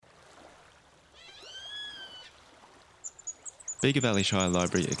Bega Valley Shire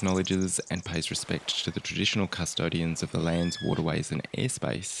Library acknowledges and pays respect to the traditional custodians of the lands, waterways and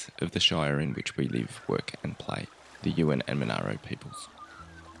airspace of the shire in which we live, work and play, the Yuin and Monaro peoples.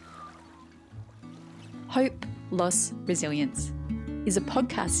 Hope, Loss, Resilience is a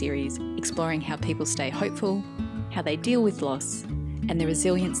podcast series exploring how people stay hopeful, how they deal with loss, and the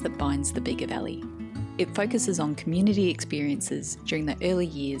resilience that binds the Bega Valley. It focuses on community experiences during the early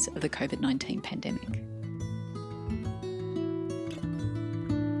years of the COVID-19 pandemic.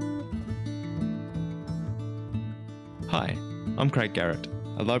 Hi, I'm Craig Garrett,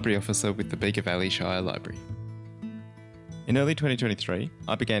 a library officer with the Bega Valley Shire Library. In early 2023,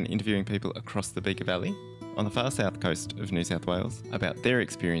 I began interviewing people across the Bega Valley on the far south coast of New South Wales about their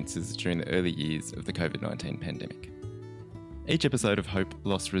experiences during the early years of the COVID-19 pandemic. Each episode of Hope,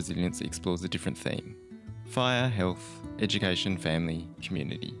 Loss, Resilience explores a different theme: fire, health, education, family,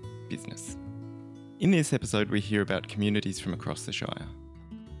 community, business. In this episode, we hear about communities from across the Shire.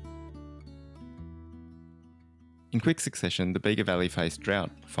 In quick succession, the Bega Valley faced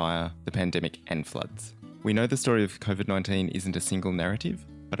drought, fire, the pandemic and floods. We know the story of COVID-19 isn't a single narrative,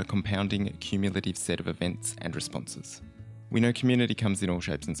 but a compounding, cumulative set of events and responses. We know community comes in all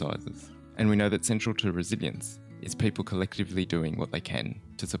shapes and sizes, and we know that central to resilience is people collectively doing what they can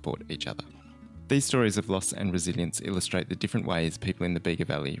to support each other. These stories of loss and resilience illustrate the different ways people in the Bega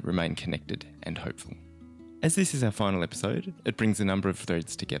Valley remain connected and hopeful. As this is our final episode, it brings a number of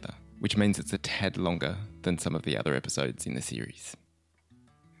threads together, which means it's a tad longer than some of the other episodes in the series.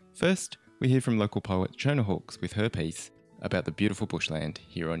 First, we hear from local poet Shona Hawkes with her piece about the beautiful bushland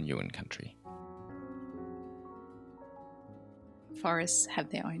here on Yuin country. Forests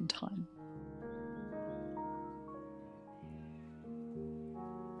have their own time.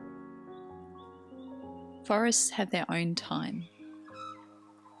 Forests have their own time.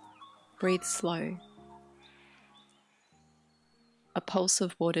 Breathe slow. A pulse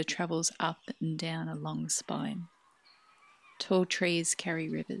of water travels up and down a long spine. Tall trees carry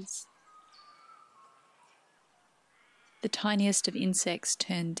rivers. The tiniest of insects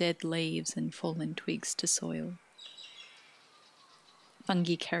turn dead leaves and fallen twigs to soil.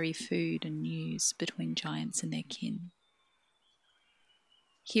 Fungi carry food and news between giants and their kin.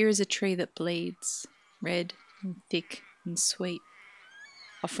 Here is a tree that bleeds, red and thick and sweet,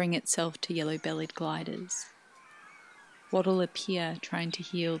 offering itself to yellow-bellied gliders. Wattle appear, trying to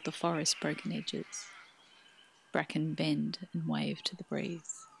heal the forest's broken edges. Bracken bend and wave to the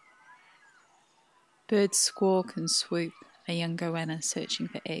breeze. Birds squawk and swoop, a young goanna searching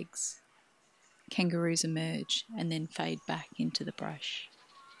for eggs. Kangaroos emerge and then fade back into the brush.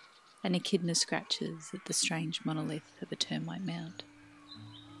 An echidna scratches at the strange monolith of a termite mound.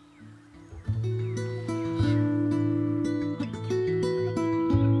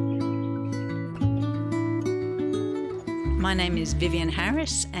 My name is Vivian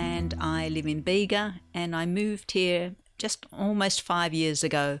Harris and I live in Bega, and I moved here just almost 5 years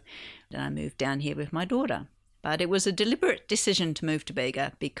ago. And I moved down here with my daughter. But it was a deliberate decision to move to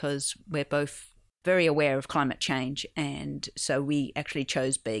Bega because we're both very aware of climate change, and so we actually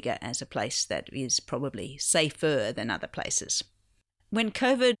chose Bega as a place that is probably safer than other places. When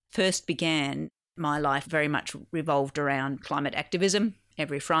COVID first began, my life very much revolved around climate activism.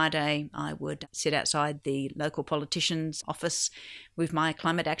 Every Friday, I would sit outside the local politician's office with my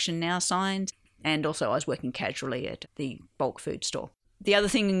Climate Action Now signs, and also I was working casually at the bulk food store. The other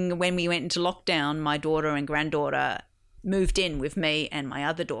thing, when we went into lockdown, my daughter and granddaughter moved in with me and my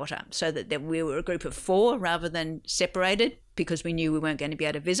other daughter, so that we were a group of 4 rather than separated, because we knew we weren't going to be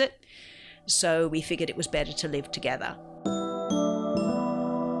able to visit. So we figured it was better to live together.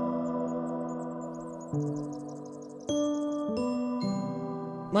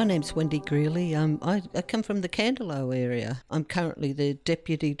 My name's Wendy Greeley. I come from the Candelo area. I'm currently the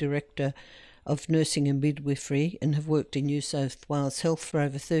Deputy Director of Nursing and Midwifery and have worked in New South Wales Health for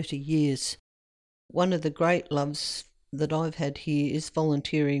over 30 years. One of the great loves that I've had here is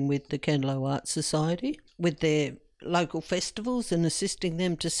volunteering with the Candelo Arts Society with their local festivals and assisting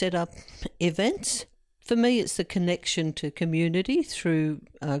them to set up events. For me, it's the connection to community through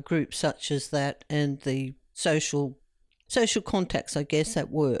groups such as that and the social contacts, I guess, at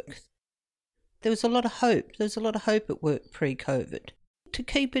work. There was a lot of hope. There was a lot of hope at work pre-COVID. To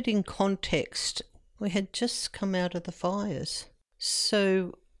keep it in context, we had just come out of the fires.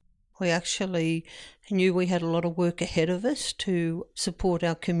 So we actually knew we had a lot of work ahead of us to support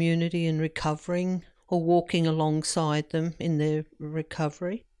our community in recovering or walking alongside them in their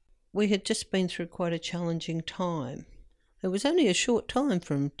recovery. We had just been through quite a challenging time. It was only a short time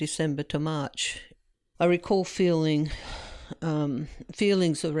from December to March. I recall feeling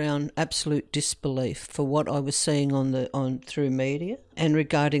feelings around absolute disbelief for what I was seeing on through media, and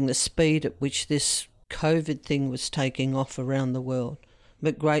regarding the speed at which this COVID thing was taking off around the world,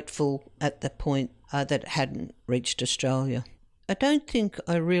 but grateful at the point that it hadn't reached Australia. I don't think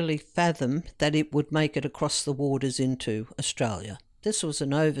I really fathomed that it would make it across the waters into Australia. This was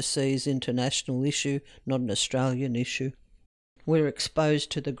an overseas international issue, not an Australian issue. We're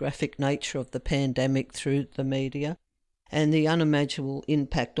exposed to the graphic nature of the pandemic through the media and the unimaginable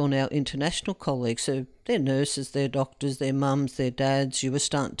impact on our international colleagues. So they're nurses, they're doctors, they're mums, they're dads. You were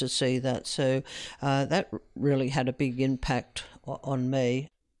starting to see that. So that really had a big impact on me.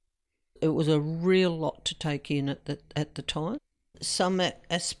 It was a real lot to take in at the time. Some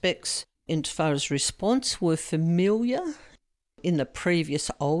aspects, as far as response, were familiar. In the previous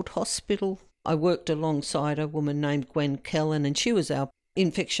old hospital, I worked alongside a woman named Gwen Kellen, and she was our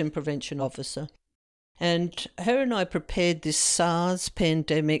infection prevention officer. And her and I prepared this SARS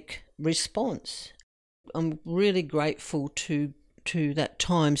pandemic response. I'm really grateful to that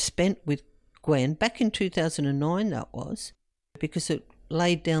time spent with Gwen, back in 2009 that was, because it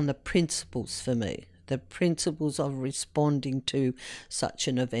laid down the principles for me, the principles of responding to such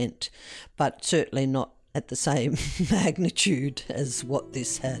an event, but certainly not at the same magnitude as what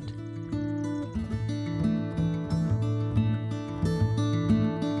this had.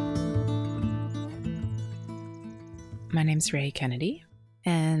 My name's Ray Kennedy,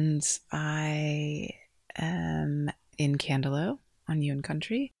 and I am in Candelo on Yuen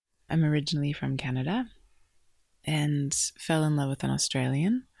Country. I'm originally from Canada and fell in love with an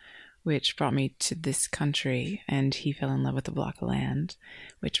Australian, which brought me to this country, and he fell in love with a block of land,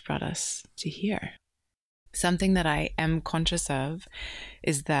 which brought us to here. Something that I am conscious of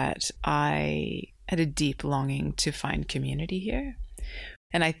is that I had a deep longing to find community here.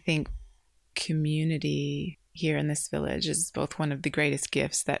 And I think community here in this village is both one of the greatest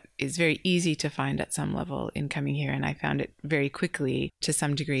gifts that is very easy to find at some level in coming here. And I found it very quickly to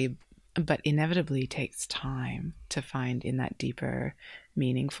some degree, but inevitably takes time to find in that deeper,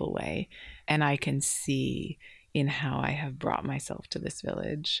 meaningful way. And I can see in how I have brought myself to this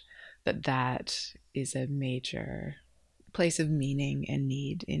village that is a major place of meaning and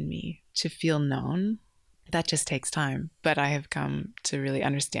need in me to feel known. That just takes time, but I have come to really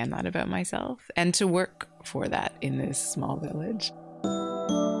understand that about myself and to work for that in this small village.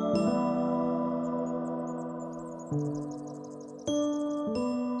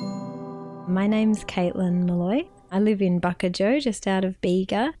 My name's Caitlin Malloy. I live in Buckajo, just out of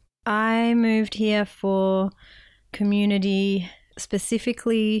Bega. I moved here for community,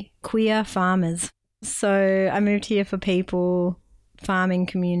 specifically queer farmers. So I moved here for people, farming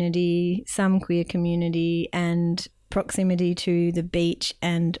community, some queer community, and proximity to the beach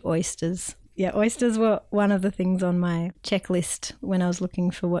and oysters. Yeah, oysters were one of the things on my checklist when I was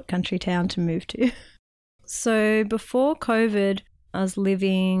looking for what country town to move to. So before COVID, I was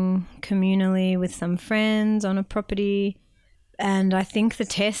living communally with some friends on a property. And I think the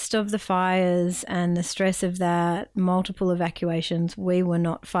test of the fires and the stress of that, multiple evacuations, we were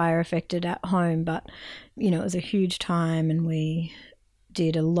not fire affected at home, but, it was a huge time and we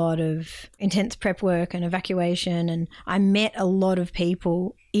did a lot of intense prep work and evacuation. And I met a lot of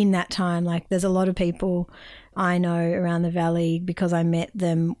people in that time. Like there's a lot of people I know around the valley because I met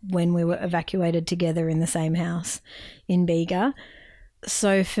them when we were evacuated together in the same house in Bega.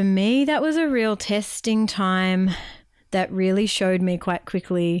 So for me, that was a real testing time that really showed me quite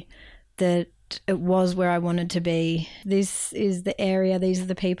quickly that it was where I wanted to be. This is the area, these are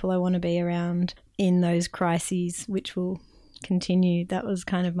the people I want to be around in those crises, which will continue. That was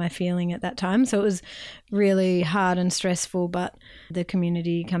kind of my feeling at that time. So it was really hard and stressful, but the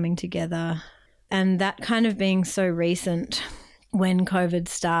community coming together and that kind of being so recent when COVID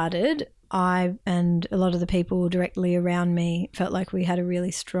started, I and a lot of the people directly around me felt like we had a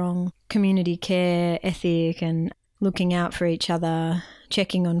really strong community care ethic and looking out for each other,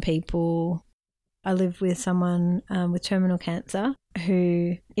 checking on people. I live with someone with terminal cancer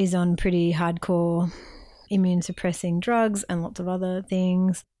who is on pretty hardcore immune suppressing drugs and lots of other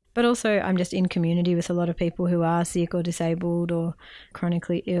things. But also I'm just in community with a lot of people who are sick or disabled or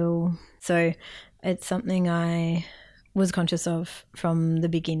chronically ill. So it's something I was conscious of from the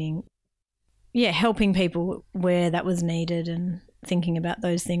beginning. Yeah, helping people where that was needed and thinking about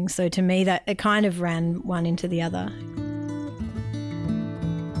those things. So to me, that it kind of ran one into the other.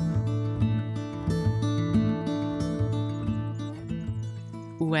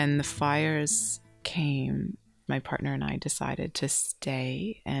 When the fires came, my partner and I decided to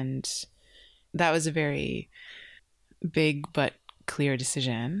stay, and that was a very big but clear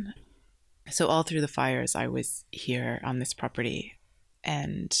decision. So all through the fires, I was here on this property,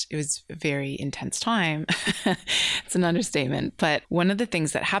 and it was a very intense time. It's an understatement. But one of the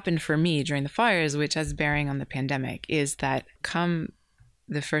things that happened for me during the fires, which has bearing on the pandemic, is that come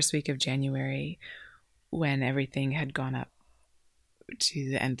the first week of January, when everything had gone up to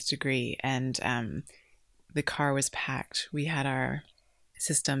the nth degree and the car was packed, we had our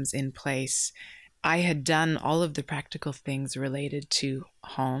systems in place. I had done all of the practical things related to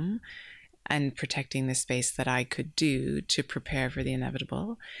home and protecting the space that I could do to prepare for the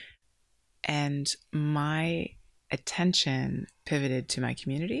inevitable. And my attention pivoted to my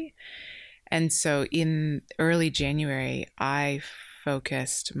community. And so in early January, I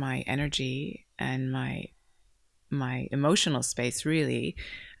focused my energy and my emotional space really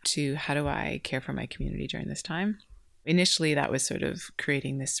to how do I care for my community during this time. Initially, that was sort of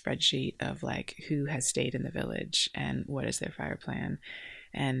creating this spreadsheet of like who has stayed in the village and what is their fire plan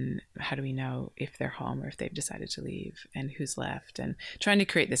and how do we know if they're home or if they've decided to leave and who's left, and trying to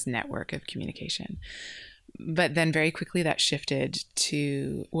create this network of communication. But then very quickly that shifted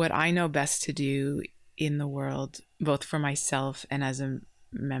to what I know best to do in the world, both for myself and as a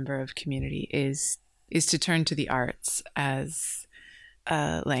member of community, is to turn to the arts as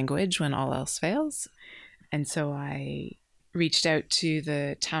a language when all else fails. And so I reached out to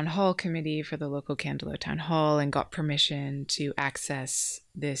the town hall committee for the local Candelo town hall and got permission to access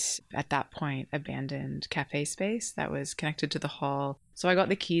this, at that point, abandoned cafe space that was connected to the hall. So I got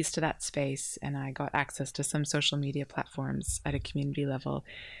the keys to that space and I got access to some social media platforms at a community level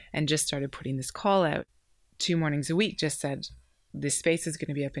and just started putting this call out 2 mornings a week, just said, this space is going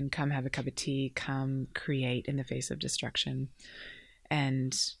to be open, come have a cup of tea, come create in the face of destruction.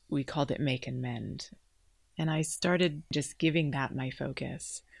 And we called it Make and Mend. And I started just giving that my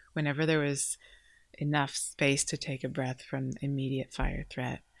focus. Whenever there was enough space to take a breath from immediate fire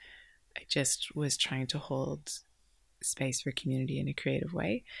threat, I just was trying to hold space for community in a creative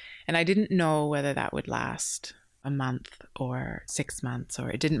way. And I didn't know whether that would last a month or 6 months,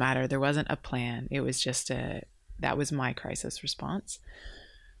 or it didn't matter. There wasn't a plan. It was just that was my crisis response.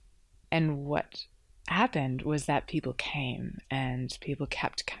 And what happened was that people came and people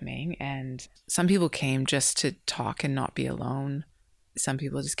kept coming, and some people came just to talk and not be alone. Some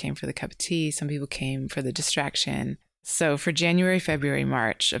people just came for the cup of tea. Some people came for the distraction. So for January, February,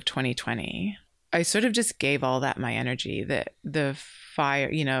 March of 2020, I sort of just gave all that my energy. The fire,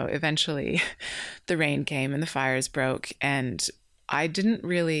 eventually the rain came and the fires broke, and I didn't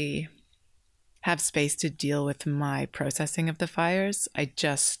really have space to deal with my processing of the fires. I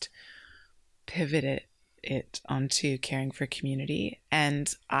just pivoted it onto caring for community.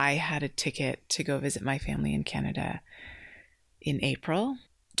 And I had a ticket to go visit my family in Canada in April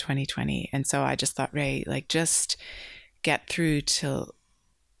 2020. And so I just thought, Ray, just get through till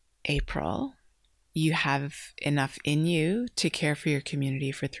April. You have enough in you to care for your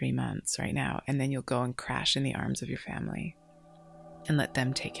community for 3 months right now. And then you'll go and crash in the arms of your family and let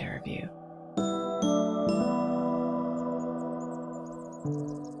them take care of you.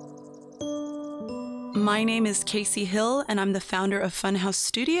 My name is Casey Hill, and I'm the founder of Funhouse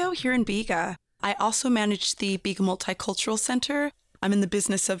Studio here in Bega. I also manage the Bega Multicultural Center. I'm in the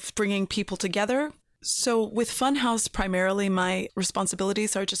business of bringing people together. So with Funhouse, primarily my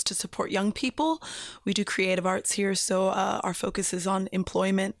responsibilities are just to support young people. We do creative arts here, so our focus is on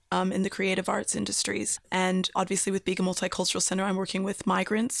employment in the creative arts industries. And obviously with Bega Multicultural Center, I'm working with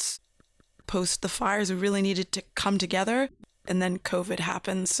migrants. Post the fires, we really needed to come together, and then COVID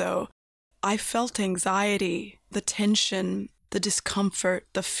happened, so I felt anxiety, the tension, the discomfort,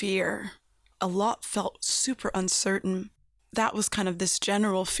 the fear. A lot felt super uncertain. That was kind of this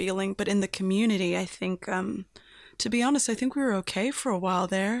general feeling. But in the community, I think, to be honest, I think we were okay for a while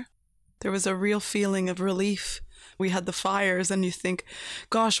there. There was a real feeling of relief. We had the fires and you think,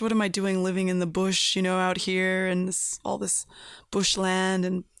 gosh, what am I doing living in the bush, out here and all this bushland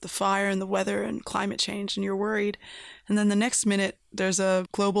and the fire and the weather and climate change, and you're worried. And then the next minute there's a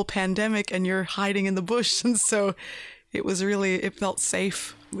global pandemic and you're hiding in the bush. And so it felt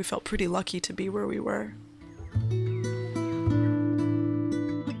safe. We felt pretty lucky to be where we were.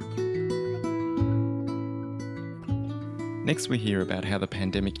 Next, we hear about how the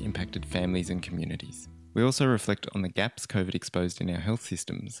pandemic impacted families and communities. We also reflect on the gaps COVID exposed in our health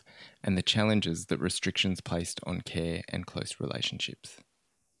systems and the challenges that restrictions placed on care and close relationships.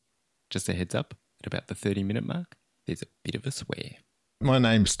 Just a heads up, at about the 30-minute mark, there's a bit of a swear. My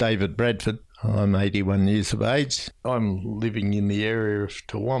name's David Bradford. I'm 81 years of age. I'm living in the area of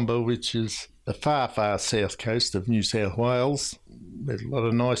Toowoomba, which is the far, far south coast of New South Wales. There's a lot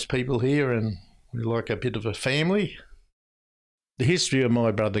of nice people here and we're like a bit of a family. The history of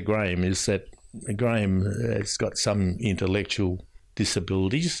my brother Graham is that Graham has got some intellectual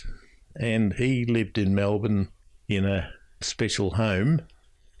disabilities, and he lived in Melbourne in a special home.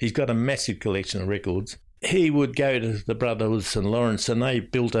 He's got a massive collection of records. He would go to the Brothers St Lawrence, and they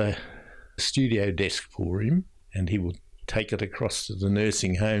built a studio desk for him, and he would take it across to the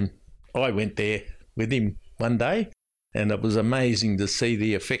nursing home. I went there with him one day, and it was amazing to see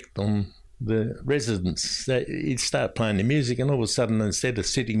the effect on the residents. He'd start playing the music, and all of a sudden, instead of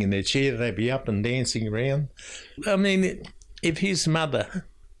sitting in their chair, they'd be up and dancing around. I mean, if his mother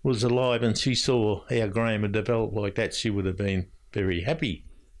was alive and she saw how Graham had developed like that, she would have been very happy.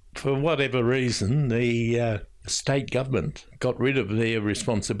 For whatever reason, the state government got rid of their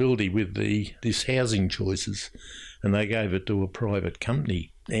responsibility with this housing choices, and they gave it to a private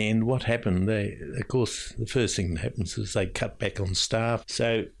company. And what happened, of course, the first thing that happens is they cut back on staff.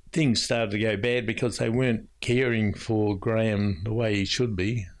 So things started to go bad because they weren't caring for Graham the way he should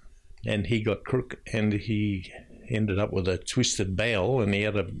be, and he got crook, and he ended up with a twisted bowel, and he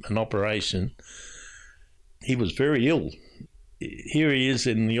had an operation. He was very ill. Here he is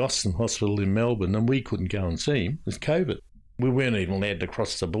in the Austin Hospital in Melbourne, and we couldn't go and see him with COVID. We weren't even allowed to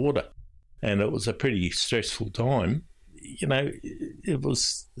cross the border, and it was a pretty stressful time. You know, it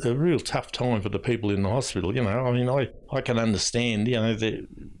was a real tough time for the people in the hospital. You know, I mean, I can understand, you know,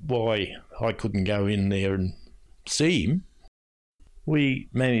 why I couldn't go in there and see him. We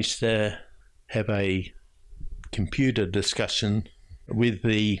managed to have a computer discussion with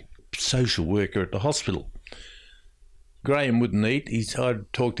the social worker at the hospital. Graham wouldn't eat.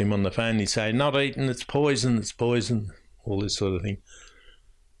 I'd talk to him on the phone. He'd say, "Not eating, it's poison, all this sort of thing.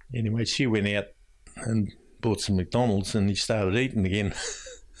 Anyway, she went out and bought some McDonald's, and he started eating again.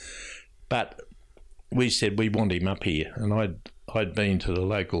 But we said we want him up here, and I'd been to the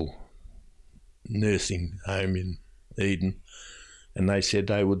local nursing home in Eden, and they said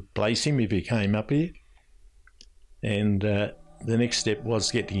they would place him if he came up here, and the next step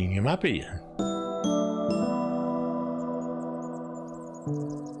was getting him up here.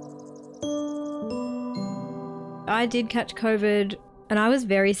 I did catch COVID and I was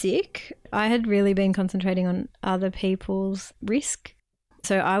very sick. I had really been concentrating on other people's risk.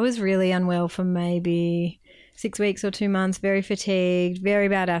 So I was really unwell for maybe 6 weeks or 2 months, very fatigued, very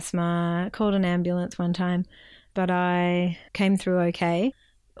bad asthma, called an ambulance one time, but I came through okay.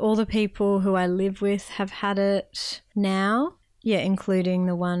 All the people who I live with have had it now, including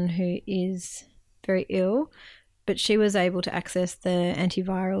the one who is very ill, but she was able to access the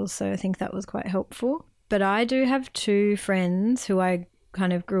antivirals, so I think that was quite helpful. But I do have 2 friends who I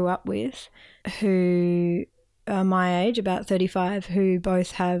kind of grew up with who are my age, about 35, who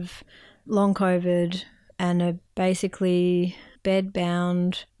both have long COVID and are basically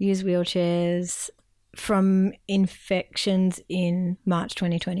bed-bound, use wheelchairs from infections in March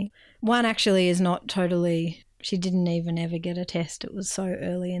 2020. One actually is not totally, she didn't even ever get a test. It was so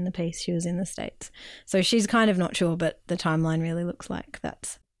early in the piece, she was in the States. So she's kind of not sure, but the timeline really looks like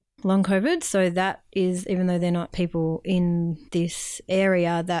that's long COVID. So that is, even though they're not people in this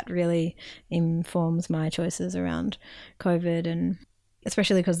area, that really informs my choices around COVID, and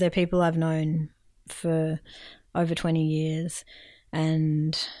especially because they're people I've known for over 20 years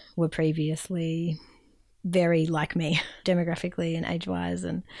and were previously very like me, demographically and age-wise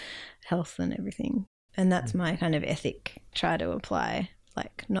and health and everything. And that's my kind of ethic, try to apply,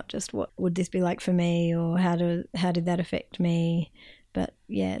 like not just what would this be like for me or how did that affect me, but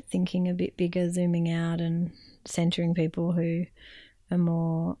thinking a bit bigger, zooming out and centering people who are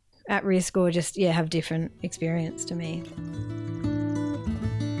more at risk or just have different experience to me.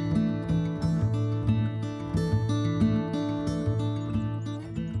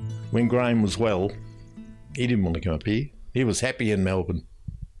 When Graham was well, he didn't want to come up here. He was happy in Melbourne.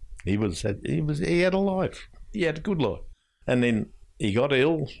 He had a life. He had a good life. And then he got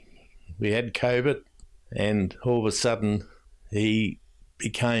ill. We had COVID, and all of a sudden he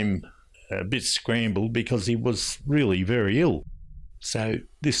became a bit scrambled because he was really very ill. So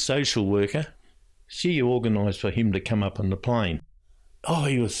this social worker, she organised for him to come up on the plane. Oh,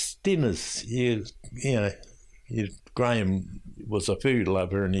 he was thin as, Graham was a food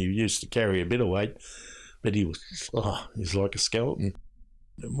lover and he used to carry a bit of weight, but he was like a skeleton.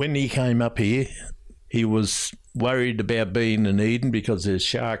 When he came up here, he was worried about being in Eden because there's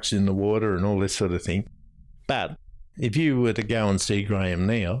sharks in the water and all this sort of thing. But if you were to go and see Graham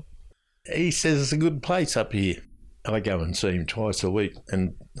now, he says it's a good place up here. I go and see him twice a week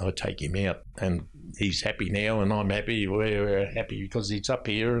and I take him out, and he's happy now and I'm happy. We're happy because he's up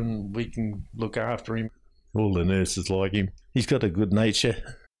here and we can look after him. All the nurses like him. He's got a good nature.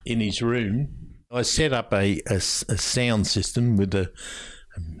 In his room, I set up a sound system with a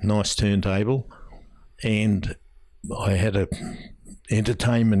nice turntable, and I had a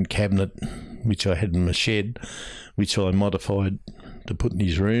entertainment cabinet which I had in my shed, which I modified to put in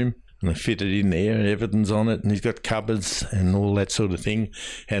his room, and I fitted in there, and everything's on it, and he's got cupboards and all that sort of thing.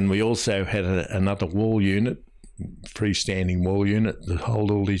 And we also had another wall unit, freestanding wall unit, to hold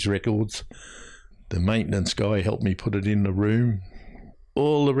all these records. The maintenance guy helped me put it in the room.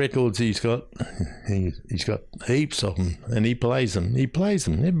 All the records he's got heaps of them, and he plays them.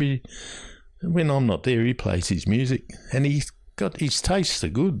 When I'm not there, he plays his music, and his tastes are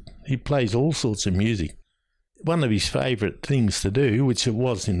good. He plays all sorts of music. One of his favourite things to do, which it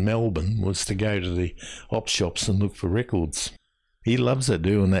was in Melbourne, was to go to the op shops and look for records. He loves it,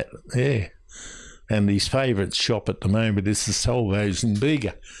 doing that, yeah. And his favourite shop at the moment is the Salvos in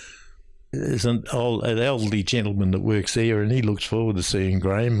Bega. There's an elderly gentleman that works there, and he looks forward to seeing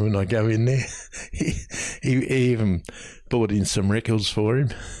Graham when I go in there. He even brought in some records for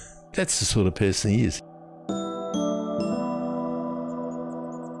him. That's the sort of person he is.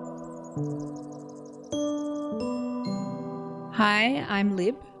 Hi, I'm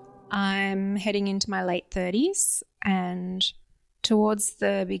Lib. I'm heading into my late 30s, and towards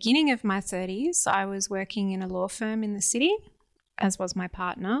the beginning of my 30s, I was working in a law firm in the city, as was my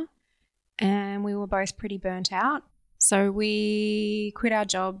partner, and we were both pretty burnt out. So we quit our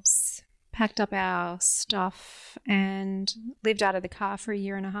jobs, packed up our stuff, and lived out of the car for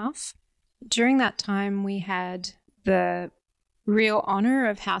 1.5 years. During that time, we had the real honour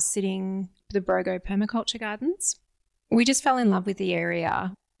of house sitting the Brogo Permaculture Gardens. We just fell in love with the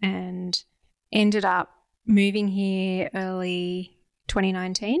area and ended up moving here early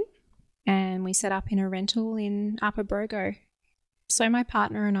 2019, and we set up in a rental in Upper Brogo. So my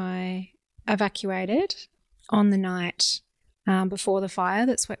partner and I evacuated on the night before the fire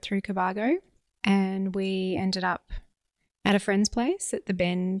that swept through Cobargo, and we ended up at a friend's place at the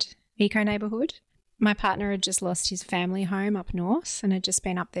Bend Eco Neighbourhood. My partner had just lost his family home up north and had just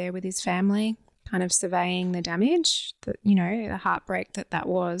been up there with his family, kind of surveying the damage, the heartbreak that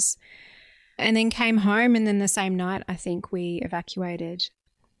was. And then came home, and then the same night I think we evacuated.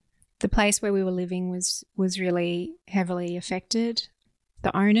 The place where we were living was really heavily affected.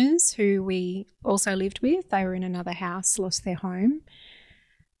 The owners, who we also lived with, they were in another house, lost their home.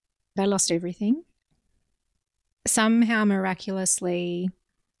 They lost everything. Somehow, miraculously,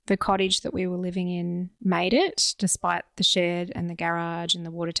 the cottage that we were living in made it, despite the shed and the garage and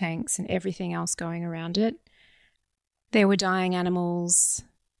the water tanks and everything else going around it. There were dying animals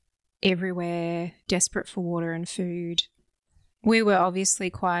everywhere, desperate for water and food. We were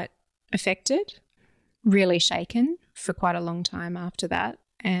obviously quite affected, really shaken for quite a long time after that.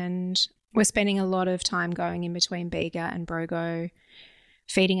 And we're spending a lot of time going in between Bega and Brogo,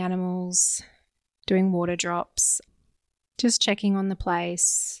 feeding animals, doing water drops, just checking on the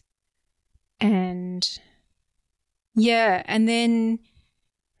place. And then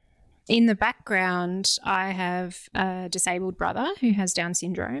in the background, I have a disabled brother who has Down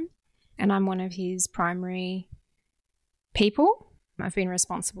syndrome, and I'm one of his primary people. I've been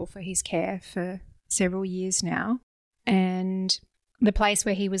responsible for his care for several years now, and the place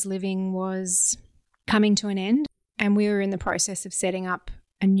where he was living was coming to an end, and we were in the process of setting up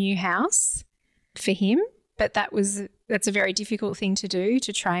a new house for him. But that's a very difficult thing to do,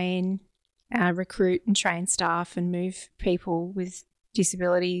 to train, recruit and train staff and move people with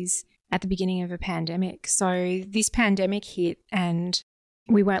disabilities at the beginning of a pandemic. So this pandemic hit and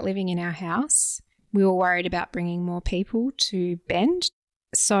we weren't living in our house. We were worried about bringing more people to Bend.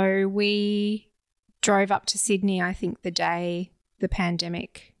 So we drove up to Sydney, I think the day the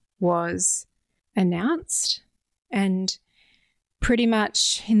pandemic was announced, and pretty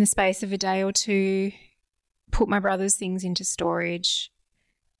much in the space of a day or two, put my brother's things into storage,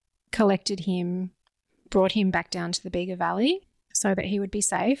 collected him, brought him back down to the Bega Valley so that he would be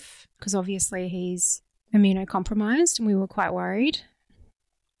safe, because obviously he's immunocompromised and we were quite worried,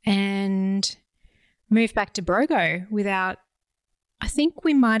 and moved back to Brogo without, I think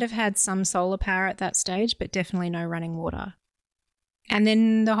we might have had some solar power at that stage, but definitely no running water. And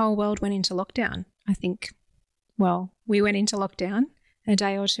then the whole world went into lockdown. I think, well, we went into lockdown a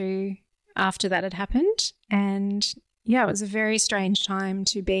day or two after that had happened. And yeah, it was a very strange time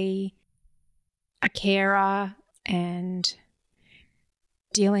to be a carer and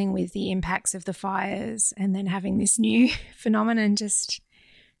dealing with the impacts of the fires, and then having this new phenomenon just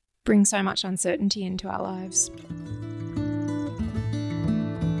bring so much uncertainty into our lives.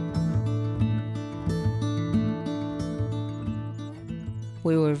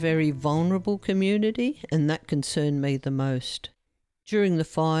 We were a very vulnerable community, and that concerned me the most. During the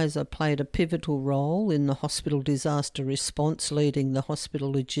fires, I played a pivotal role in the hospital disaster response, leading the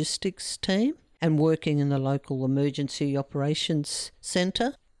hospital logistics team and working in the local emergency operations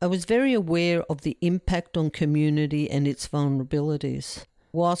centre. I was very aware of the impact on community and its vulnerabilities.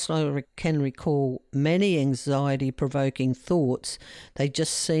 Whilst I can recall many anxiety-provoking thoughts, they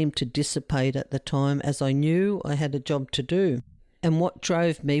just seemed to dissipate at the time as I knew I had a job to do. And what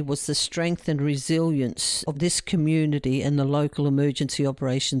drove me was the strength and resilience of this community and the local emergency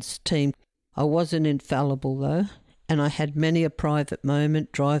operations team. I wasn't infallible though, and I had many a private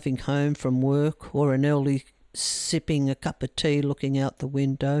moment driving home from work or an early sipping a cup of tea looking out the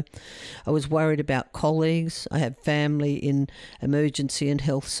window. I was worried about colleagues. I have family in emergency and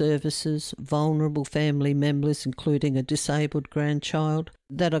health services, vulnerable family members including a disabled grandchild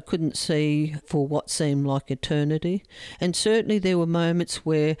that I couldn't see for what seemed like eternity. And certainly there were moments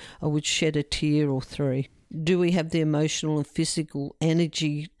where I would shed a tear or three. Do we have the emotional and physical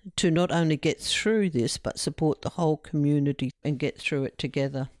energy to not only get through this but support the whole community and get through it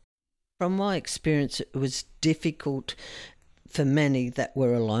together? From my experience, it was difficult for many that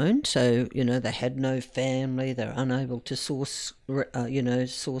were alone. So, they had no family, they were unable to source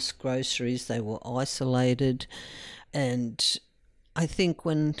groceries, they were isolated. And I think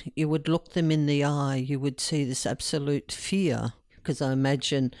when you would look them in the eye, you would see this absolute fear, because I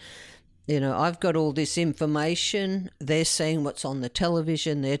imagine, I've got all this information, they're seeing what's on the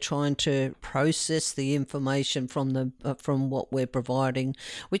television, they're trying to process the information from what we're providing,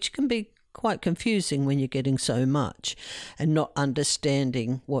 which can be quite confusing when you're getting so much and not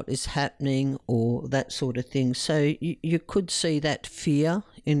understanding what is happening or that sort of thing. So you could see that fear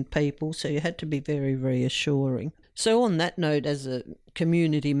in people, so you had to be very reassuring. So on that note, as a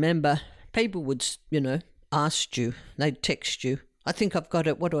community member, people would, ask you, they'd text you, I think I've got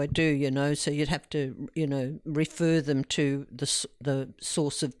it, what do I do, so you'd have to, refer them to the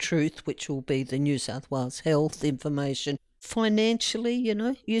source of truth, which will be the New South Wales Health information. Financially,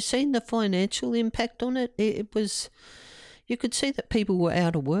 you've seen the financial impact on it. It was, you could see that people were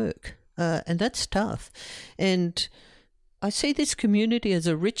out of work, and that's tough. And I see this community as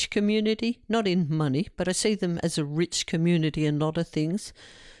a rich community, not in money, but I see them as a rich community in a lot of things.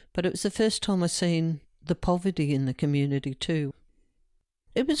 But it was the first time I seen the poverty in the community too.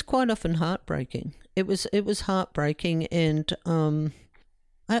 It was quite often heartbreaking. It was heartbreaking, and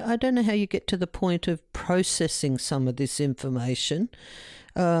I don't know how you get to the point of processing some of this information.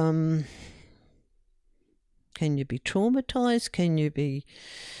 Can you be traumatised? Can you be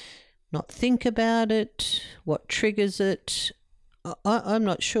not think about it? What triggers it? I'm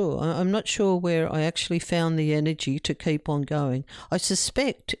not sure. I'm not sure where I actually found the energy to keep on going. I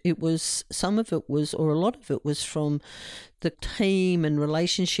suspect some of it was, or a lot of it was from the team and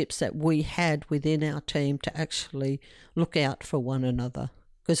relationships that we had within our team to actually look out for one another.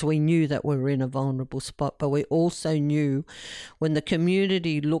 Because we knew that we were in a vulnerable spot, but we also knew when the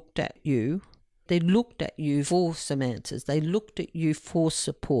community looked at you, they looked at you for some answers. They looked at you for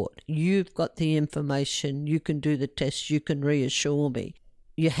support. You've got the information. You can do the test. You can reassure me.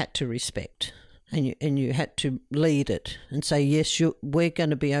 You had to respect, and you had to lead it and say, yes, we're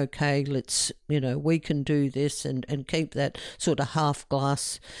going to be okay. Let's, we can do this, and keep that sort of half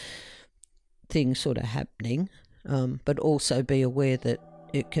glass thing sort of happening, but also be aware that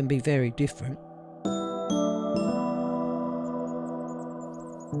it can be very different.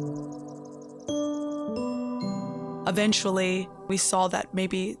 Eventually, we saw that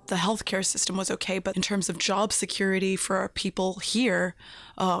maybe the healthcare system was okay, but in terms of job security for our people here,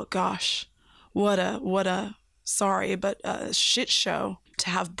 oh gosh, what a shit show to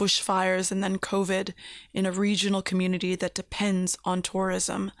have bushfires and then COVID in a regional community that depends on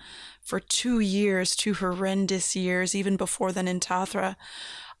tourism for 2 years, 2 horrendous years, even before then in Tathra.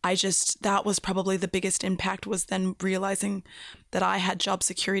 That was probably the biggest impact, was then realizing that I had job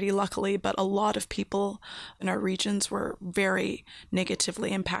security, luckily, but a lot of people in our regions were very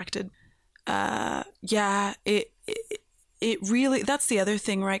negatively impacted. It really, that's the other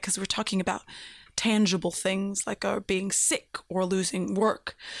thing, right? Because we're talking about tangible things like being sick or losing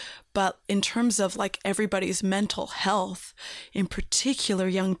work. But in terms of like everybody's mental health, in particular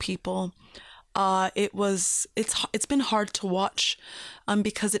young people, it's been hard to watch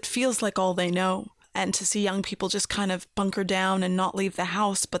because it feels like all they know. And to see young people just kind of bunker down and not leave the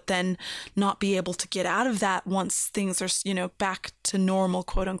house, but then not be able to get out of that once things are, back to normal,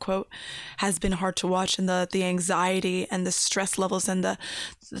 quote unquote, has been hard to watch. And the anxiety and the stress levels and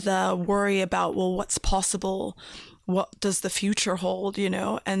the worry about, well, what's possible? What does the future hold,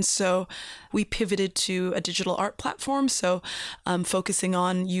 And so we pivoted to a digital art platform. So focusing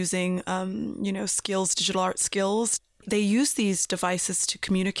on using, digital art skills They use these devices to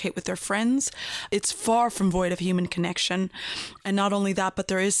communicate with their friends. It's far from void of human connection. And not only that, but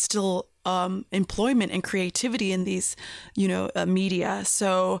there is still employment and creativity in these, media.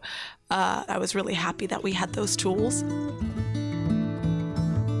 So I was really happy that we had those tools.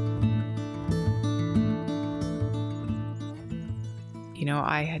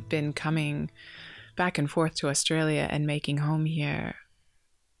 I had been coming back and forth to Australia and making home here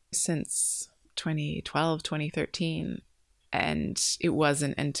since 2012, 2013. And it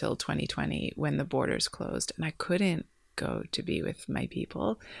wasn't until 2020 when the borders closed and I couldn't go to be with my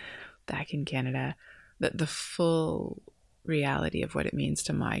people back in Canada, that the full reality of what it means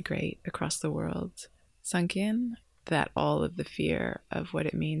to migrate across the world sunk in, that all of the fear of what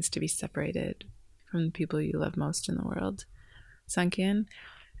it means to be separated from the people you love most in the world sunk in.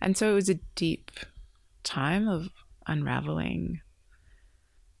 And so it was a deep time of unraveling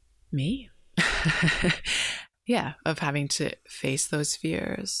me. Yeah, of having to face those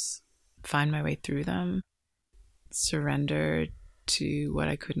fears, find my way through them, surrender to what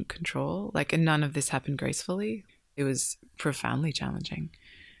I couldn't control. And none of this happened gracefully. It was profoundly challenging.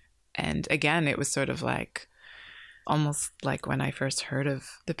 And again, it was sort of almost like when I first heard of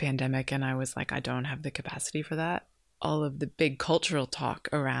the pandemic and I was like, I don't have the capacity for that. All of the big cultural talk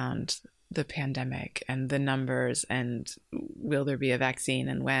around the pandemic and the numbers and will there be a vaccine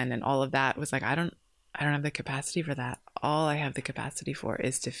and when and all of that was like, I don't have the capacity for that. All I have the capacity for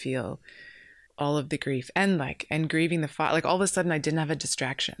is to feel all of the grief and grieving the fire. All of a sudden I didn't have a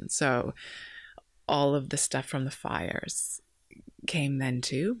distraction. So all of the stuff from the fires came then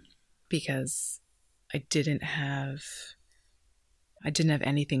too, because I didn't have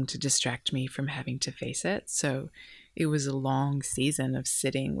anything to distract me from having to face it. So it was a long season of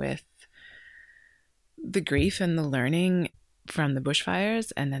sitting with the grief and the learning from the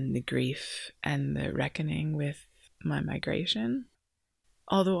bushfires, and then the grief and the reckoning with my migration,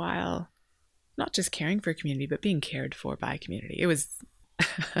 all the while not just caring for community, but being cared for by community. It was,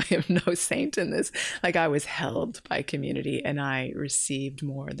 I am no saint in this. I was held by community and I received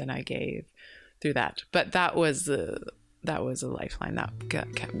more than I gave through that. But that was a lifeline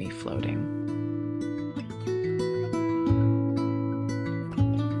that kept me floating.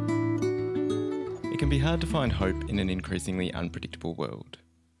 It can be hard to find hope in an increasingly unpredictable world,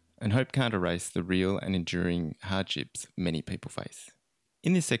 and hope can't erase the real and enduring hardships many people face.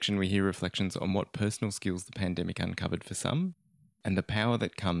 In this section, we hear reflections on what personal skills the pandemic uncovered for some, and the power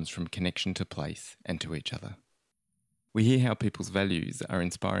that comes from connection to place and to each other. We hear how people's values are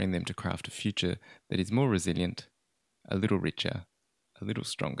inspiring them to craft a future that is more resilient, a little richer, a little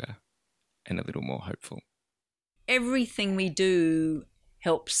stronger, and a little more hopeful. Everything we do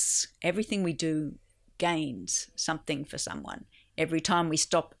helps. Everything we do gains something for someone. Every time we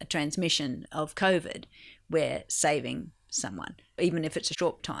stop a transmission of COVID, we're saving someone, even if it's a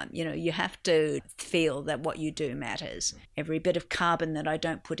short time. You have to feel that what you do matters. Every bit of carbon that I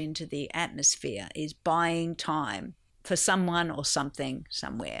don't put into the atmosphere is buying time for someone or something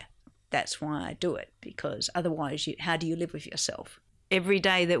somewhere. That's why I do it, because otherwise, how do you live with yourself? Every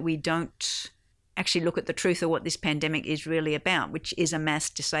day that we don't actually look at the truth of what this pandemic is really about, which is a mass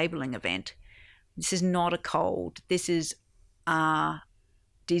disabling event. This is not a cold. This is a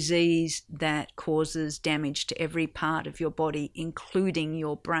disease that causes damage to every part of your body, including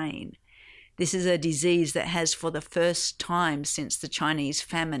your brain. This is a disease that has, for the first time since the Chinese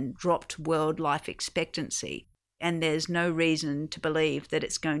famine, dropped world life expectancy. And there's no reason to believe that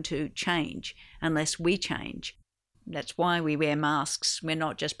it's going to change unless we change. That's why we wear masks. We're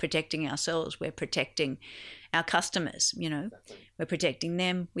not just protecting ourselves, we're protecting our customers, We're protecting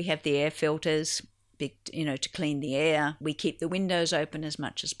them. We have the air filters, to clean the air. We keep the windows open as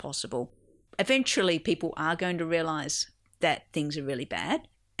much as possible. Eventually, people are going to realize that things are really bad,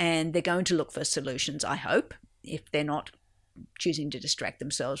 and they're going to look for solutions, I hope, if they're not choosing to distract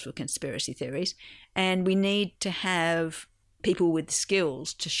themselves with conspiracy theories. And we need to have people with the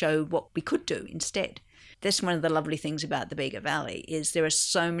skills to show what we could do instead. That's one of the lovely things about the Bega Valley, is there are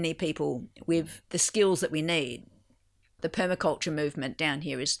so many people with the skills that we need. The permaculture movement down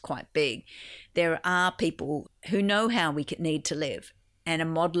here is quite big. There are people who know how we need to live and are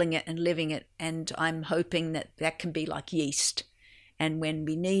modelling it and living it, and I'm hoping that can be like yeast. And when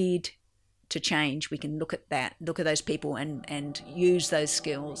we need to change, we can look at those people and use those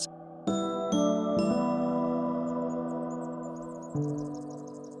skills.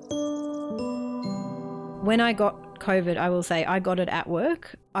 When I got COVID, I will say I got it at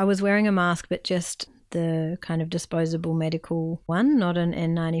work. I was wearing a mask, but just the kind of disposable medical one, not an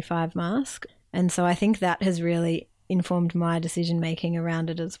N95 mask. And so I think that has really informed my decision making around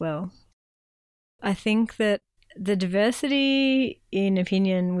it as well. I think that The diversity in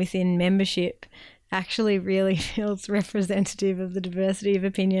opinion within membership actually really feels representative of the diversity of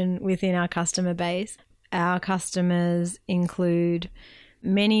opinion within our customer base. Our customers include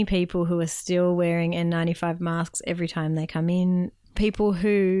many people who are still wearing N95 masks every time they come in. People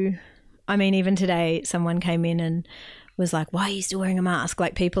who, I mean, even today, someone came in and was like, why are you still wearing a mask?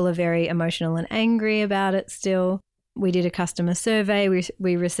 Like, people are very emotional and angry about it still. We did a customer survey.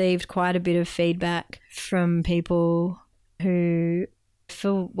 We received quite a bit of feedback from people who,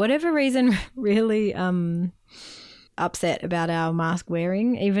 for whatever reason, really upset about our mask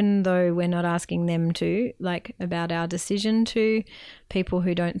wearing, even though we're not asking them to, like about our decision to. People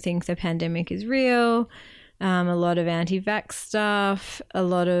who don't think the pandemic is real, a lot of anti-vax stuff, a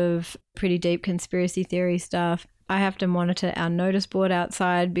lot of pretty deep conspiracy theory stuff. I have to monitor our notice board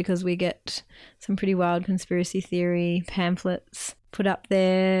outside because we get some pretty wild conspiracy theory pamphlets put up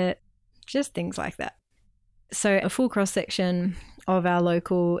there, just things like that. So a full cross-section of our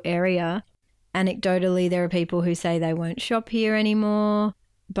local area. Anecdotally, there are people who say they won't shop here anymore,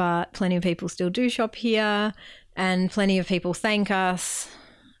 but plenty of people still do shop here, and plenty of people thank us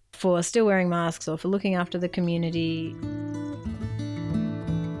for still wearing masks or for looking after the community.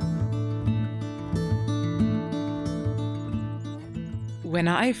 When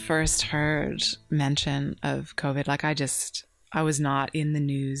I first heard mention of COVID, I was not in the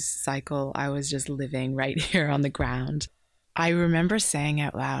news cycle. I was just living right here on the ground. I remember saying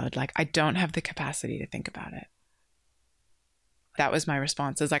out loud, like, I don't have the capacity to think about it. That was my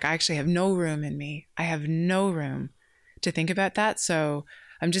response. I was like, I actually have no room in me. I have no room to think about that. So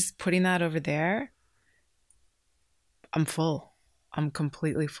I'm just putting that over there. I'm full. I'm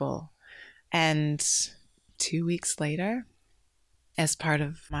completely full. And 2 weeks later, as part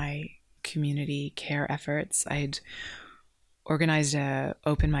of my community care efforts, I'd organized a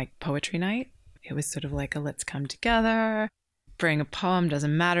open mic poetry night. It was sort of like a let's come together, bring a poem.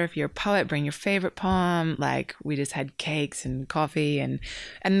 Doesn't matter if you're a poet, bring your favorite poem. Like, we just had cakes and coffee and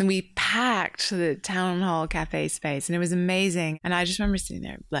then we packed the town hall cafe space, and it was amazing. And I just remember sitting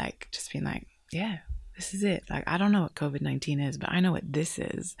there, like, just being like, yeah, this is it. Like, I don't know what COVID-19 is, but I know what this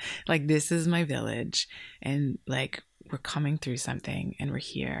is. Like, this is my village, and like, we're coming through something and we're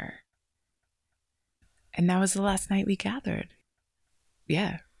here. And that was the last night we gathered.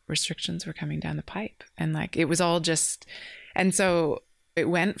 Yeah, restrictions were coming down the pipe, and like, it was all just, and so it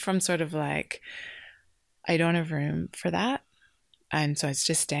went from sort of like, I don't have room for that. And so it's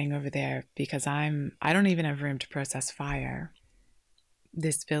just staying over there because I don't even have room to process fire.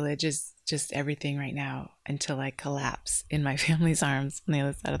 This village is just everything right now until I collapse in my family's arms on the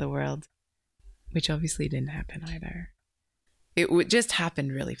other side of the world, which obviously didn't happen either. It just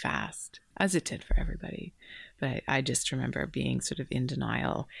happened really fast, as it did for everybody. But I just remember being sort of in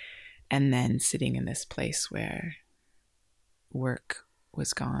denial, and then sitting in this place where work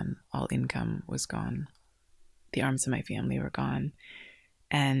was gone, all income was gone, the arms of my family were gone,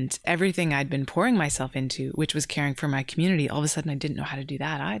 and everything I'd been pouring myself into, which was caring for my community, all of a sudden I didn't know how to do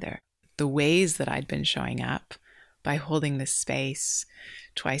that either. The ways that I'd been showing up by holding this space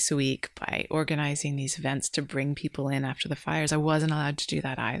twice a week, by organizing these events to bring people in after the fires, I wasn't allowed to do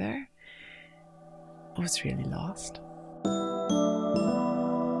that either. I was really lost.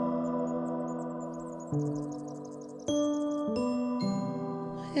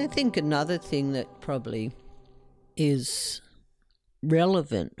 I think another thing that probably is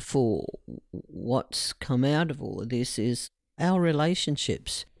relevant for what's come out of all of this is our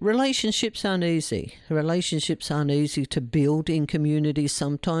relationships. Relationships aren't easy. Relationships aren't easy to build in communities.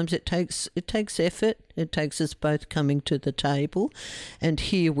 Sometimes it takes effort. It takes us both coming to the table, and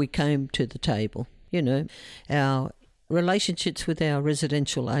here we came to the table. You know, our relationships with our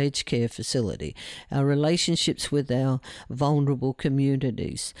residential aged care facility, our relationships with our vulnerable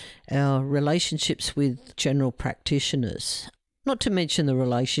communities, our relationships with general practitioners. Not to mention the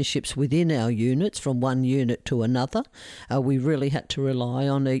relationships within our units, from one unit to another. We really had to rely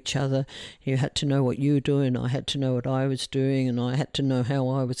on each other. You had to know what you were doing, I had to know what I was doing, and I had to know how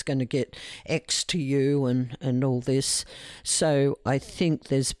I was going to get X to you and all this. So I think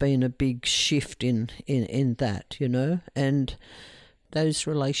there's been a big shift in that, you know, and those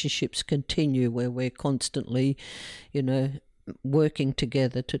relationships continue where we're constantly, you know, working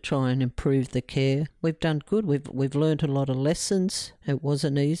together to try and improve the care. We've done good. We've learned a lot of lessons. It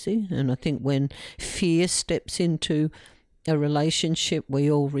wasn't easy, and I think when fear steps into a relationship, we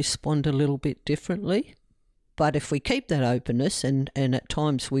all respond a little bit differently. But if we keep that openness, and at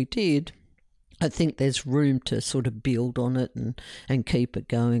times we did, I think there's room to sort of build on it and keep it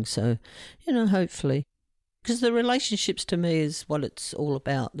going. So, you know, hopefully. Because the relationships to me is what it's all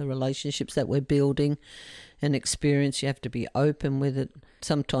about, the relationships that we're building and experience. You have to be open with it,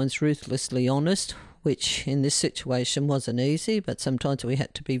 sometimes ruthlessly honest, which in this situation wasn't easy, but sometimes we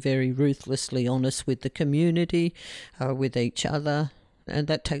had to be very ruthlessly honest with the community, with each other, and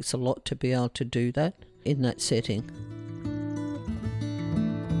that takes a lot to be able to do that in that setting.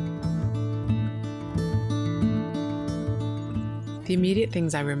 The immediate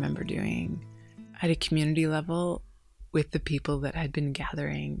things I remember doing at a community level with the people that had been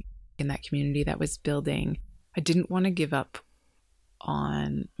gathering in that community that was building, I didn't want to give up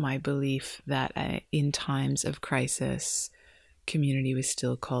on my belief that in times of crisis, community was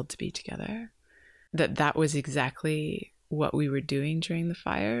still called to be together. That was exactly what we were doing during the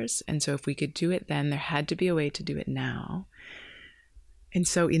fires. And so if we could do it then, there had to be a way to do it now. And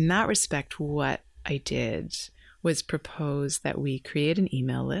so in that respect, what I did was propose that we create an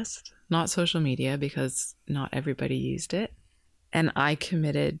email list, not social media because not everybody used it. And I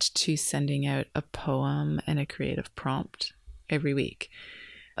committed to sending out a poem and a creative prompt every week.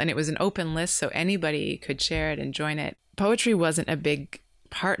 And it was an open list, so anybody could share it and join it. Poetry wasn't a big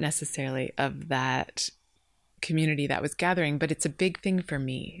part necessarily of that community that was gathering, but it's a big thing for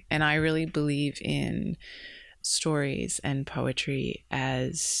me. And I really believe in stories and poetry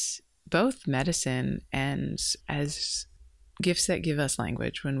as both medicine and as gifts that give us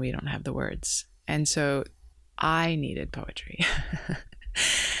language when we don't have the words. And so I needed poetry.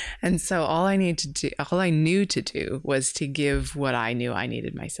 And so all I knew to do was to give what I knew I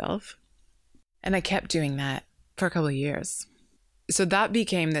needed myself. And I kept doing that for a couple of years. So that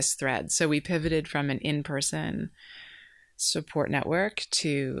became this thread. So we pivoted from an in-person support network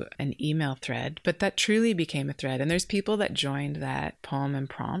to an email thread, but that truly became a thread. And there's people that joined that poem and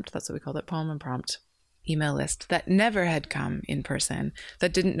prompt, that's what we called it, poem and prompt email list, that never had come in person,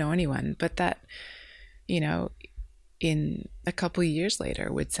 that didn't know anyone, but that, in a couple of years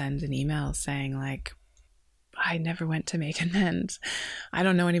later would send an email saying like, I never went to make amends. I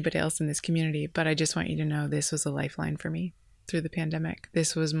don't know anybody else in this community, but I just want you to know this was a lifeline for me through the pandemic.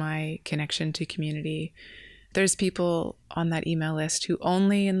 This was my connection to community. There's people on that email list who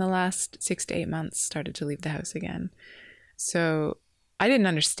only in the last 6 to 8 months started to leave the house again. So I didn't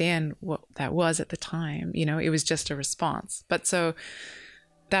understand what that was at the time. It was just a response. But so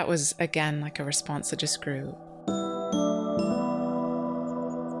that was, again, like a response that just grew.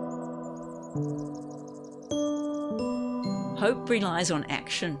 Hope relies on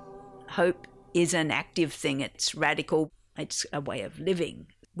action. Hope is an active thing. It's radical. It's a way of living,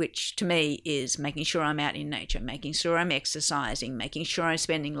 which to me is making sure I'm out in nature, making sure I'm exercising, making sure I'm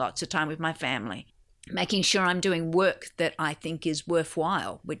spending lots of time with my family, making sure I'm doing work that I think is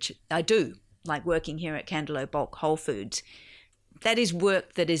worthwhile, which I do, like working here at Candelo Bulk Whole Foods. That is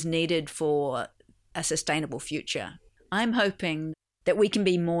work that is needed for a sustainable future. I'm hoping that we can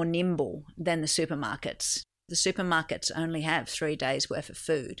be more nimble than the supermarkets. The supermarkets only have 3 days worth of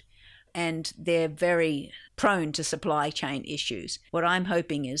food, and they're very prone to supply chain issues. What I'm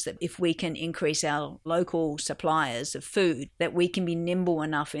hoping is that if we can increase our local suppliers of food, that we can be nimble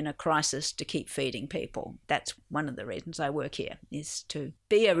enough in a crisis to keep feeding people. That's one of the reasons I work here, is to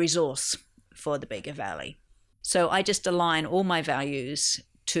be a resource for the Bega Valley. So I just align all my values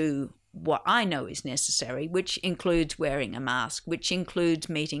to what I know is necessary, which includes wearing a mask, which includes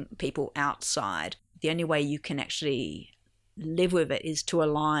meeting people outside. The only way you can actually live with it is to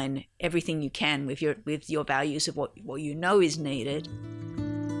align everything you can with your values of what you know is needed.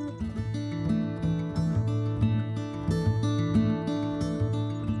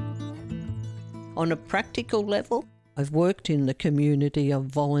 On a practical level, I've worked in the community, I've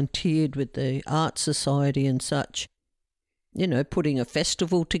volunteered with the Art Society and such. Putting a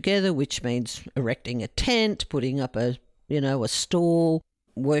festival together, which means erecting a tent, putting up a stall,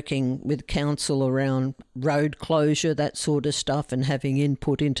 working with council around road closure, that sort of stuff, and having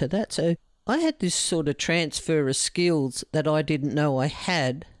input into that. So I had this sort of transfer of skills that I didn't know I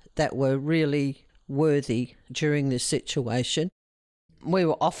had that were really worthy during this situation. We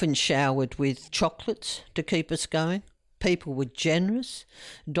were often showered with chocolates to keep us going. People were generous.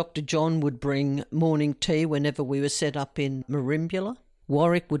 Dr. John would bring morning tea whenever we were set up in Merimbula.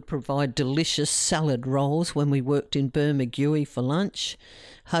 Warwick would provide delicious salad rolls when we worked in Bermagui for lunch.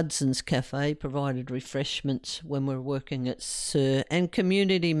 Hudson's Cafe provided refreshments when we were working at Sir. And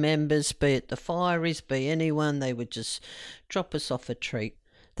community members, be it the Fireys, be anyone, they would just drop us off a treat.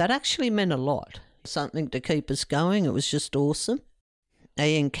 That actually meant a lot. Something to keep us going. It was just awesome.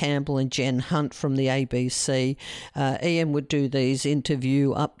 Ian Campbell and Jen Hunt from the ABC. Ian would do these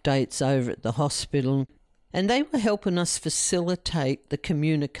interview updates over at the hospital. And they were helping us facilitate the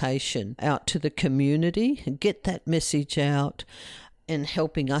communication out to the community and get that message out, and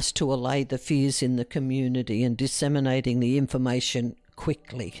helping us to allay the fears in the community and disseminating the information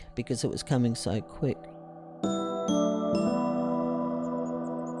quickly because it was coming so quick.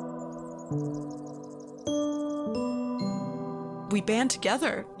 We band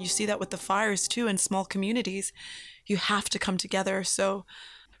together. You see that with the fires too in small communities. You have to come together. So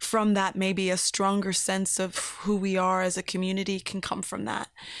from that, maybe a stronger sense of who we are as a community can come from that.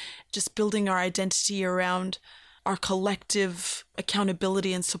 Just building our identity around our collective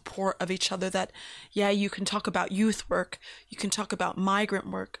accountability and support of each other. That, yeah, you can talk about youth work, you can talk about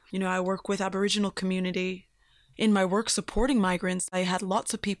migrant work. You know, I work with Aboriginal community. In my work supporting migrants, I had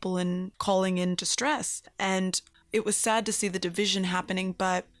lots of people calling in distress, and it was sad to see the division happening.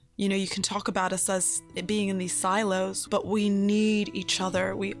 But you know, you can talk about us as being in these silos, but we need each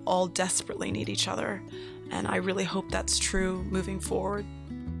other. We all desperately need each other, and I really hope that's true moving forward.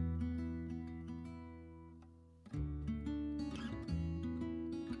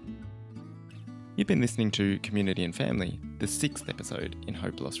 You've been listening to Community and Family, the 6th episode in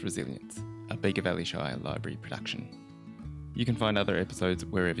Hope Loss Resilience, a Bega Valley Shire Library production. You can find other episodes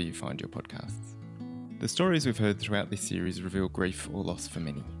wherever you find your podcasts. The stories we've heard throughout this series reveal grief or loss for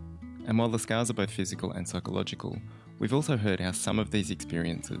many. And while the scars are both physical and psychological, we've also heard how some of these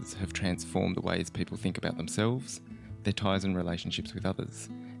experiences have transformed the ways people think about themselves, their ties and relationships with others,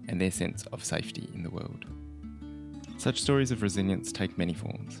 and their sense of safety in the world. Such stories of resilience take many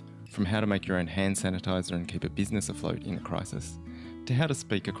forms, from how to make your own hand sanitizer and keep a business afloat in a crisis, to how to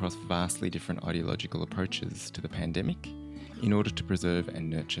speak across vastly different ideological approaches to the pandemic in order to preserve and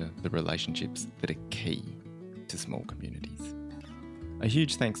nurture the relationships that are key to small communities. A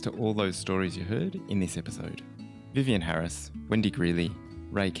huge thanks to all those stories you heard in this episode. Vivian Harris, Wendy Greeley,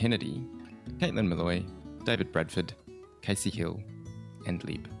 Ray Kennedy, Caitlin Malloy, David Bradford, Casey Hill, and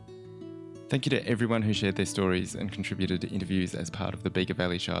Lib. Thank you to everyone who shared their stories and contributed to interviews as part of the Bega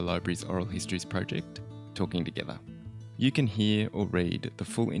Valley Shire Library's Oral Histories project, Talking Together. You can hear or read the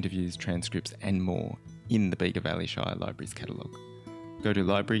full interviews, transcripts and more in the Bega Valley Shire Library's catalogue. Go to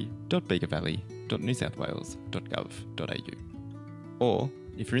library.begavalley.newsouthwales.gov.au. Or,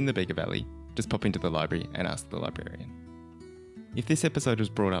 if you're in the Bega Valley, just pop into the library and ask the librarian. If this episode has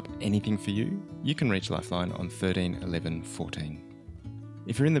brought up anything for you, you can reach Lifeline on 13 11 14.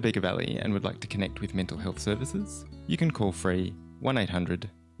 If you're in the Bega Valley and would like to connect with mental health services, you can call free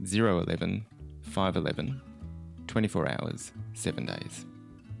 1800 011 511, 24 hours, 7 days.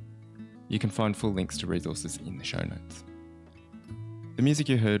 You can find full links to resources in the show notes. The music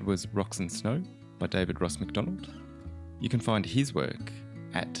you heard was Rocks and Snow by David Ross McDonald. You can find his work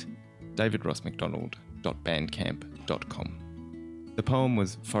at davidrossmcdonald.bandcamp.com. The poem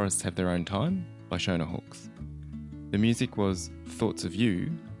was Forests Have Their Own Time by Shona Hawkes. The music was Thoughts of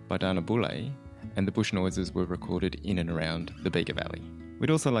You by Dana Boulay, and the bush noises were recorded in and around the Bega Valley. We'd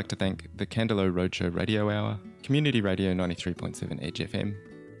also like to thank the Candelo Roadshow Radio Hour, Community Radio 93.7 Edge FM,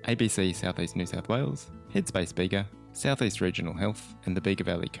 ABC South East New South Wales, Headspace Bega, South East Regional Health, and the Bega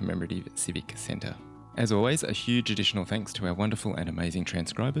Valley Commemorative Civic Centre. As always, a huge additional thanks to our wonderful and amazing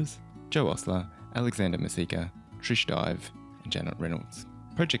transcribers, Joe Osler, Alexander Masika, Trish Dive, and Janet Reynolds.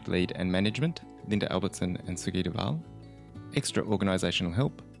 Project lead and management, Linda Albertson and Sugita Val. Extra organisational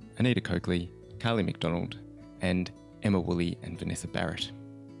help, Anita Coakley, Carly McDonald, and Emma Woolley and Vanessa Barrett.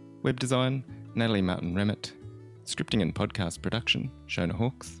 Web design, Natalie Martin-Remmett. Scripting and podcast production, Shona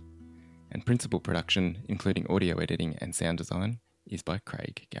Hawkes. And principal production, including audio editing and sound design, is by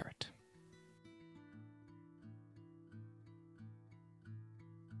Craig Garrett.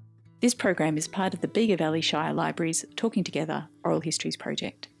 This program is part of the Bega Valley Shire Library's Talking Together Oral Histories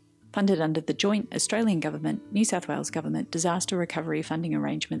project, funded under the joint Australian Government, New South Wales Government Disaster Recovery Funding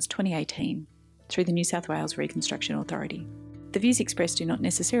Arrangements 2018 through the New South Wales Reconstruction Authority. The views expressed do not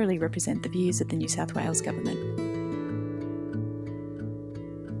necessarily represent the views of the New South Wales Government.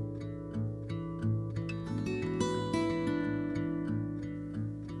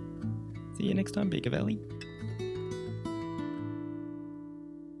 See you next time, Bega Valley.